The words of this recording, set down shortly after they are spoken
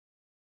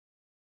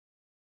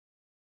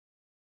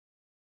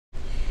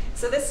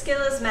So this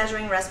skill is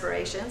measuring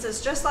respirations.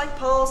 It's just like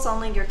pulse,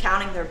 only you're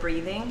counting their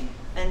breathing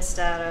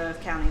instead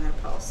of counting their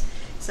pulse.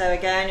 So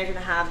again, you're going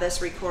to have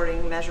this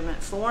recording measurement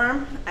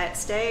form at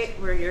state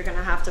where you're going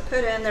to have to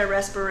put in their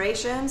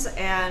respirations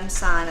and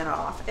sign it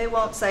off. It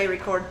won't say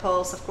record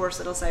pulse, of course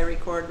it'll say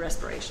record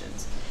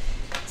respirations.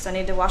 So I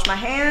need to wash my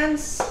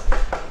hands.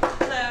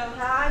 Hello.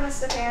 Hi,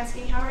 Ms.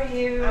 Stefanski, how are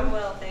you? I'm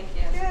well, thank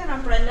you. Good,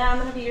 I'm Brenda, I'm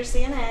going to be your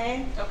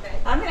CNA. Okay.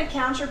 I'm going to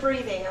count your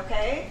breathing,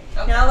 okay?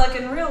 Okay. Now look,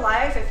 in real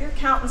life, if you're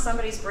counting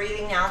somebody's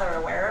breathing now, they're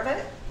aware of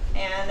it,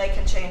 and they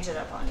can change it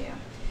up on you.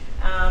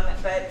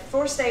 But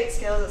for state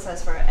skills, it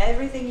says for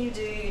everything you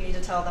do, you need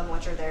to tell them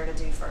what you're there to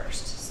do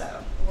first.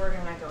 So we're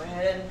going to go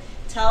ahead and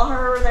tell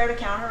her we're there to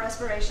count her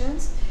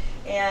respirations.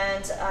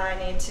 And I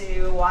need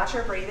to watch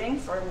her breathing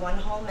for 1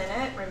 whole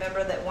minute.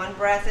 Remember that 1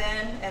 breath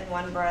in and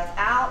 1 breath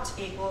out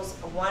equals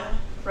 1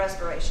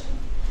 respiration.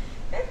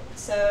 Okay?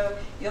 So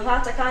you'll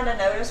have to kind of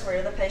notice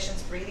where the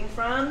patient's breathing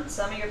from.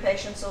 Some of your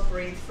patients will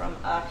breathe from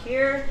up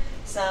here.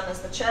 Some is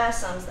the chest,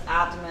 some is the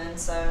abdomen.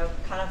 So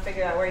kind of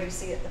figure out where you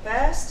see it the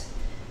best.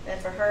 And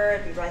for her,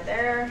 it'd be right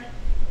there.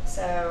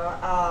 So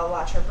I'll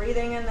watch her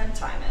breathing and then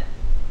time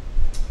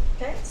it.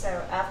 Okay, so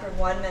after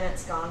 1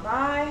 minute's gone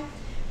by,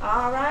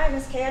 all right,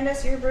 Miss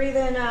Candace, you're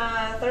breathing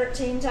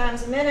 13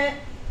 times a minute.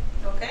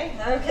 Okay.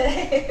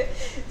 Okay.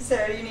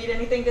 So you need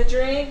anything to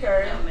drink,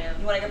 or No, ma'am.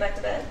 you want to go back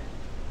to bed?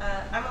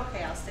 I'm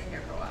okay. I'll stay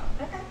here for a while.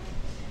 Okay.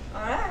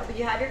 All right. Well,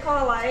 you have your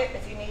call light.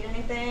 If you need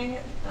anything,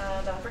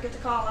 don't forget to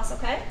call us,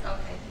 okay?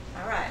 Okay.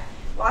 All right.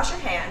 Wash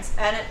your hands.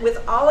 And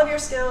with all of your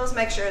skills,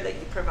 make sure that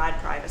you provide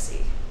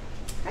privacy.